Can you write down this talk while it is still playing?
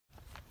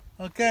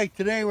Okay,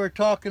 today we're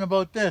talking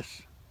about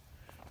this.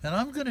 And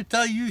I'm going to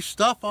tell you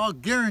stuff I'll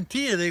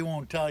guarantee you they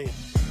won't tell you.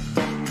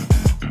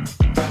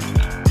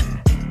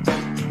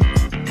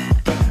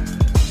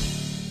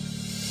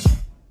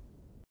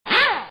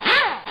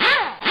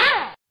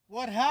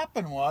 What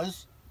happened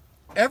was,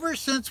 ever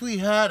since we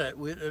had it,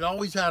 it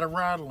always had a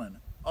rattle in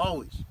it.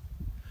 Always.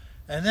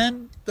 And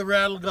then the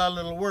rattle got a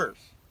little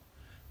worse.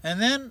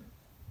 And then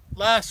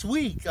last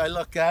week I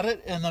look at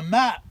it and the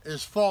mat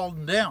is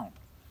falling down.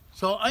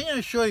 So I'm going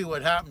to show you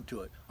what happened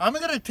to it. I'm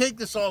going to take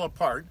this all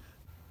apart.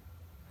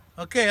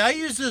 Okay, I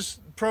use this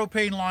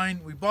propane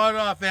line. We bought it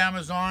off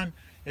Amazon.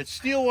 It's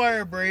steel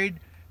wire braid.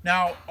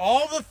 Now,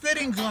 all the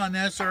fittings on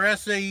this are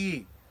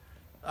SAE,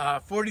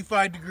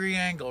 45-degree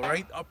angle,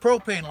 right? A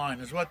propane line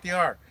is what they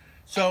are.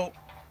 So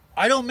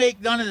I don't make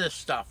none of this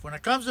stuff. When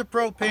it comes to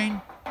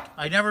propane,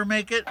 I never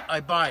make it, I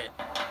buy it.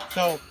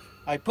 So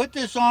I put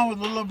this on with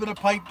a little bit of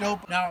pipe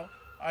dope. Now,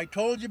 I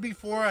told you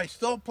before, I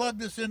still plug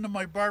this into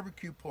my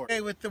barbecue port. Okay,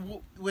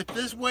 with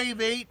this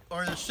Wave 8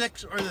 or the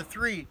 6 or the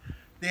 3,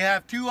 they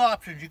have two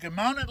options. You can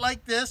mount it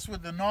like this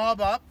with the knob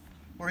up,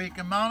 or you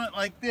can mount it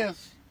like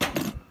this.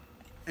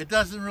 It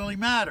doesn't really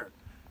matter.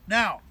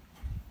 Now,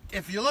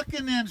 if you look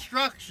in the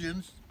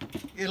instructions,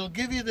 it'll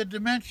give you the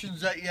dimensions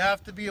that you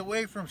have to be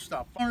away from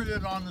stuff. I mounted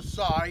it on the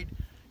side,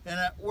 and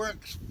it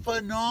works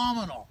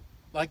phenomenal.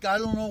 Like, I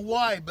don't know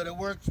why, but it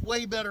works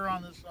way better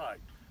on the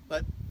side.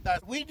 But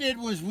what we did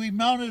was we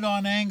mounted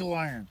on angle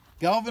iron,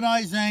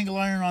 galvanized angle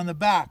iron on the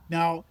back.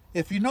 Now,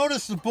 if you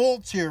notice the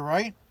bolts here,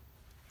 right?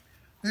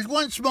 There's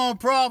one small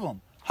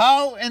problem.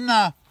 How in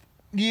the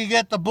do you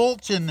get the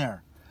bolts in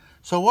there?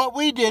 So what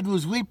we did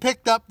was we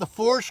picked up the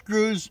 4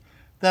 screws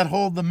that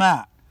hold the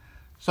mat.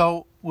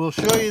 So we'll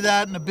show you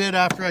that in a bit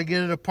after I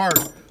get it apart.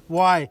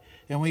 Why?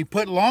 And we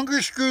put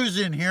longer screws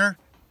in here.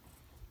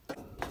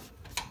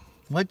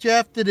 What you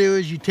have to do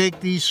is you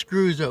take these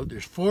screws out.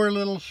 There's 4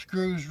 little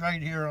screws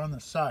right here on the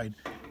side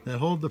that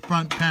hold the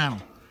front panel.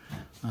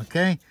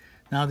 Okay?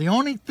 Now the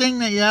only thing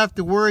that you have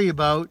to worry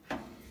about,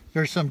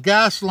 there's some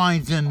gas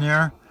lines in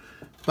there,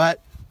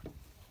 but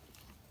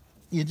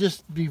you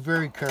just be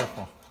very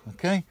careful.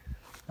 Okay?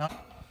 Now,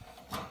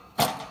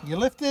 you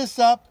lift this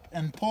up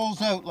and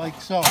pulls out like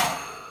so.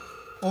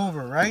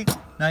 Over, right?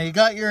 Now you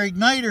got your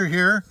igniter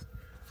here,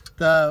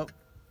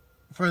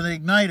 for the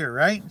igniter,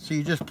 right? So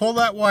you just pull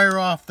that wire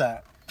off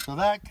that. So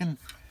that can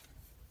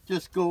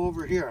just go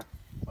over here,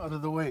 out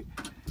of the way.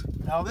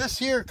 Now this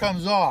here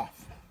comes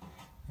off,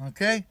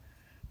 okay?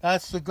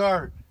 That's the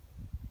guard.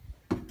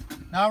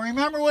 Now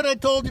remember what I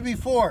told you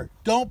before.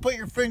 Don't put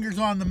your fingers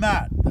on the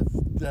mat.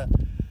 The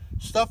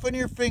stuff on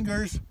your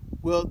fingers,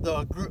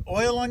 the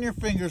oil on your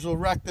fingers will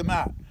wreck the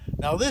mat.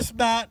 Now this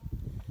mat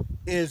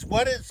is,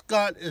 what it's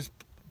got is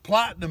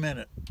platinum in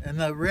it. And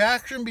the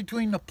reaction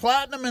between the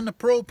platinum and the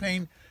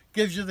propane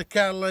gives you the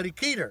catalytic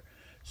heater.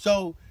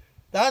 So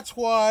that's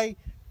why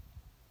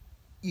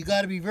you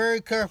got to be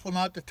very careful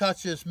not to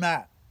touch this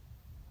mat.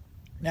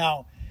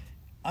 Now,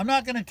 I'm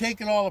not going to take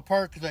it all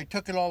apart because I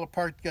took it all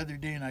apart the other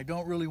day and I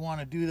don't really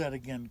want to do that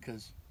again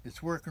because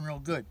it's working real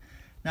good.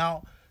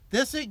 Now,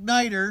 this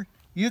igniter,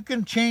 you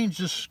can change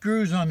the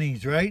screws on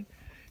these, right?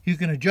 You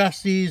can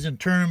adjust these and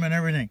turn them and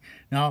everything.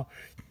 Now,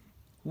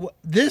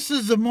 this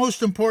is the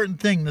most important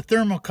thing, the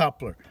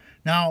thermocoupler.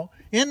 Now,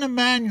 in the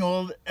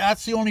manual,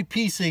 that's the only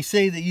piece they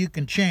say that you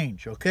can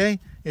change, okay,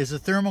 is the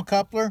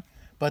thermocoupler.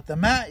 But the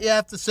mat, you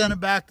have to send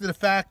it back to the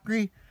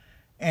factory,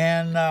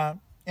 and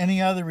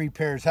any other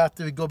repairs have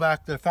to go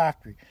back to the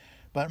factory.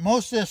 But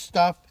most of this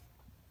stuff,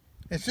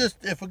 it's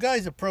just, if a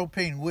guy's a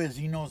propane whiz,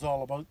 he knows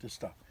all about this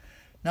stuff.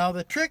 Now,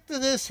 the trick to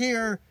this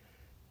here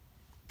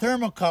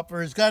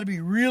thermocoupler has got to be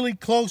really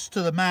close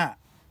to the mat.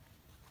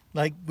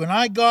 Like when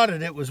I got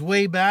it, it was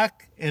way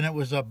back and it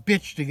was a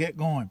bitch to get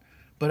going.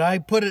 But I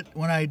put it,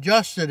 when I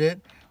adjusted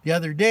it the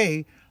other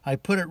day, I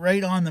put it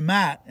right on the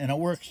mat and it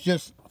works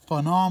just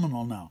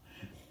phenomenal now.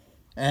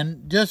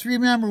 And just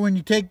remember, when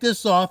you take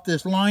this off,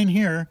 this line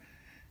here,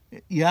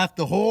 you have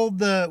to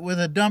hold with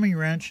a dummy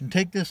wrench and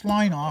take this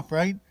line off,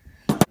 right?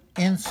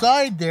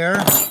 Inside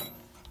there,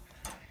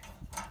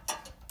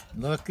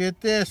 look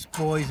at this,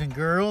 boys and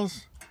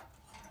girls.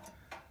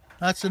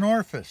 That's an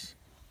orifice.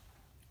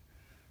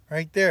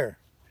 Right there.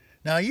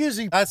 Now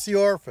usually that's the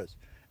orifice.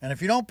 And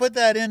if you don't put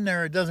that in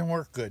there, it doesn't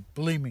work good.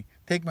 Believe me,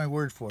 take my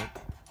word for it.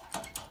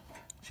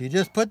 So you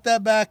just put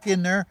that back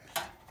in there.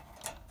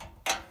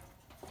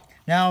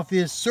 Now if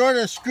you sort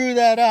of screw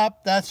that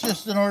up, that's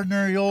just an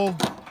ordinary old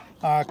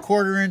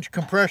 1/4-inch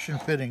compression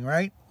fitting,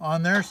 right?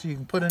 On there, so you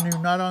can put a new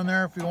nut on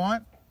there if you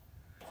want.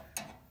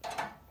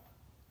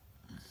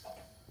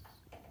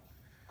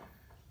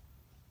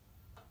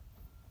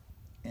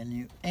 And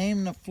you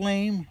aim the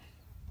flame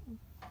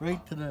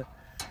right to the,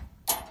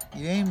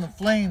 you aim the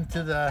flame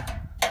to the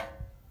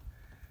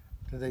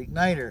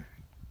igniter,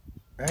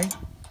 right?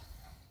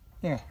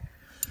 There.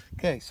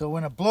 Okay, so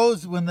when it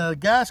blows, when the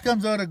gas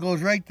comes out, it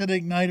goes right to the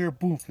igniter,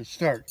 poof, it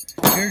starts.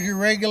 Here's your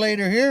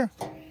regulator here.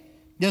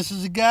 This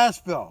is a gas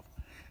valve.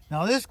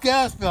 Now this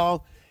gas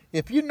valve,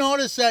 if you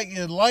notice that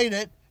you light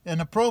it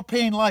and the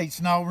propane lights,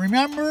 now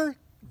remember,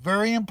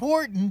 very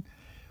important,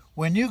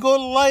 when you go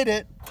to light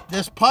it,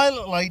 this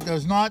pilot light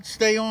does not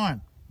stay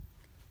on,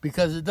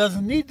 because it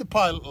doesn't need the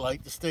pilot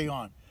light to stay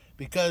on,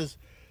 because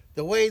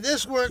the way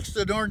this works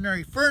to an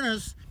ordinary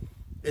furnace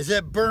is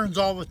it burns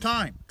all the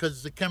time because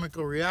it's a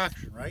chemical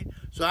reaction, right?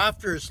 So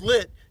after it's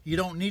lit, you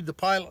don't need the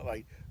pilot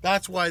light.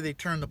 That's why they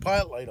turn the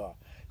pilot light off.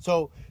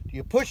 So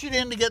you push it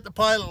in to get the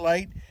pilot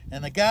light,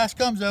 and the gas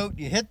comes out,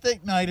 you hit the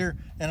igniter,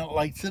 and it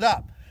lights it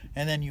up.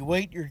 And then you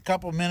wait your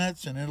couple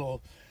minutes, and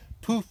it'll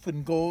poof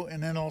and go,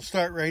 and then it'll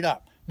start right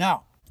up.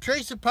 Now,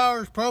 trace of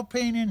power's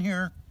propane in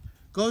here,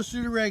 goes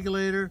through the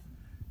regulator,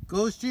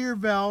 goes to your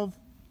valve.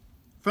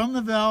 From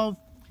the valve,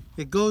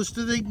 it goes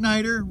to the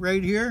igniter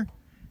right here,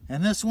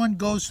 and this one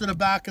goes to the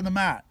back of the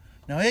mat.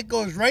 Now it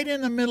goes right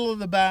in the middle of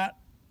the back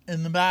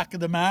of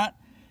the mat,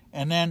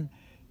 and then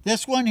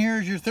this one here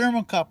is your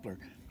thermocoupler.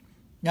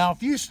 Now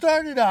if you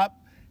start it up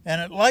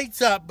and it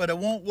lights up but it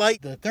won't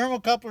light, the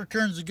thermocoupler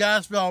turns the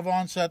gas valve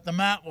on so that the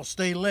mat will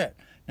stay lit.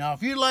 Now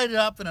if you light it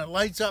up and it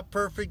lights up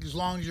perfect as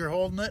long as you're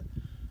holding it,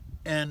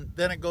 and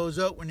then it goes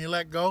out when you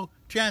let go,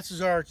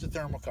 chances are it's a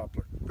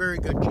thermocoupler. Very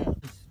good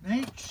chance.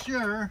 Make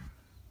sure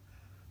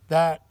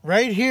that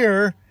right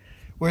here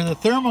where the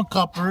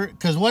thermocoupler,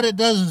 because what it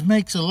does is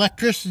makes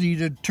electricity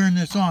to turn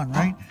this on,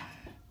 right?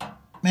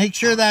 Make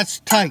sure that's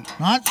tight,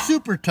 not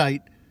super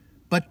tight,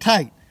 but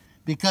tight,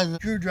 because the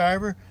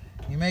screwdriver,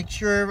 you make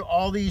sure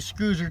all these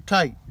screws are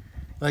tight.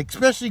 Like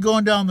especially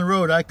going down the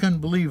road, I couldn't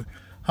believe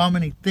how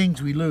many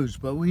things we lose,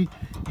 but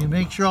you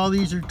make sure all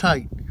these are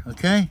tight,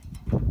 okay?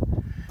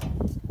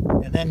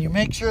 And then you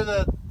make sure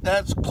that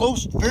that's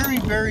close, very,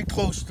 very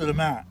close to the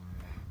mat.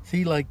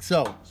 See, like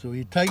so. So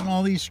you tighten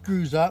all these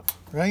screws up,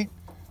 right?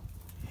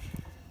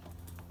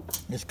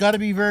 It's got to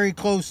be very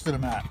close to the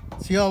mat.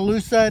 See how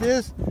loose that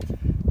is?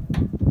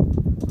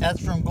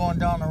 That's from going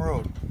down the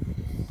road.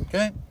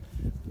 Okay?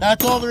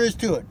 That's all there is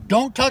to it.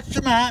 Don't touch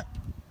the mat.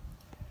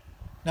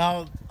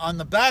 Now, on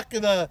the back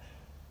of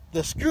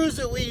the screws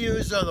that we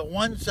use are the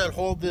ones that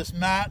hold this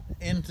mat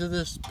into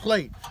this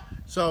plate.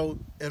 So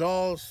it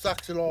all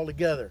sucks it all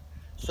together.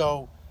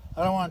 So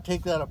I don't want to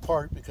take that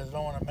apart because I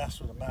don't want to mess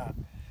with the mat.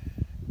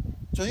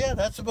 So yeah,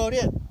 that's about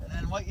it. And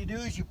then what you do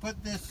is you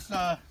put this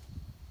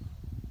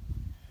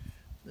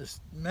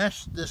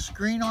this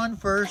screen on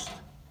first,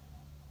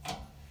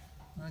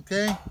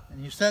 okay,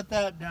 and you set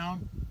that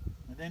down,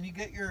 and then you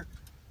get your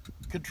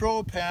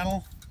control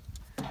panel.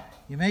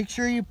 You make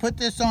sure you put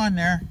this on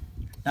there.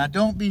 Now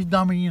don't be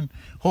dummy and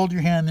hold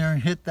your hand there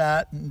and hit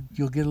that, and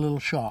you'll get a little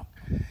shock.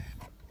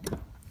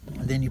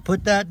 And then you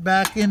put that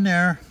back in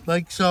there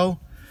like so.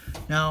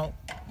 Now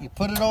you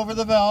put it over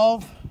the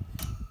valve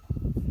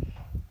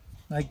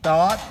like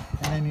that,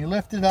 and then you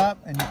lift it up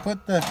and you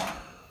put the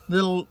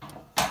little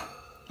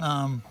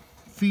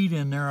feet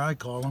in there, I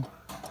call them,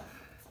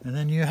 and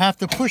then you have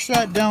to push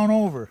that down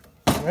over,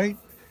 right?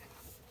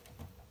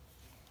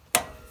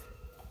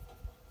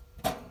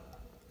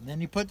 And then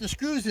you put the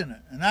screws in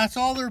it, and that's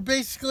all there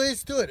basically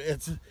is to it.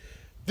 It's a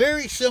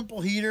very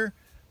simple heater,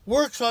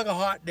 works like a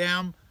hot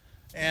damn,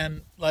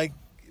 and like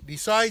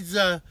besides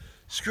the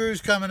screws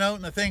coming out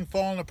and the thing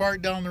falling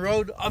apart down the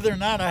road, other than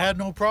that I had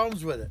no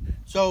problems with it.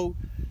 So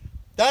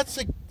that's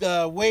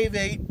the Wave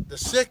 8, the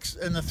 6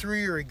 and the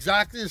 3 are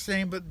exactly the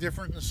same but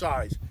different in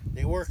size.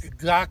 They work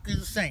exactly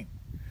the same.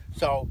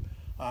 So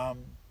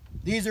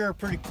these are a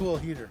pretty cool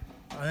heater.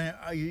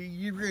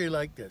 You really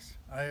like this.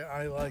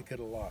 I like it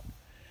a lot.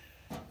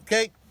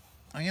 Okay,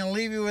 I'm going to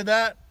leave you with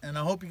that, and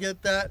I hope you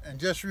get that. And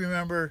just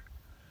remember,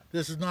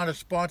 this is not a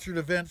sponsored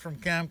event from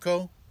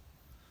Camco.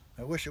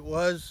 I wish it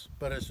was,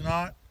 but it's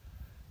not.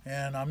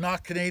 And I'm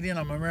not Canadian,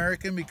 I'm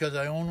American because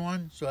I own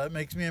one, so that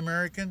makes me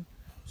American.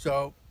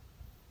 So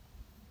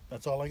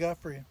that's all I got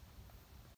for you.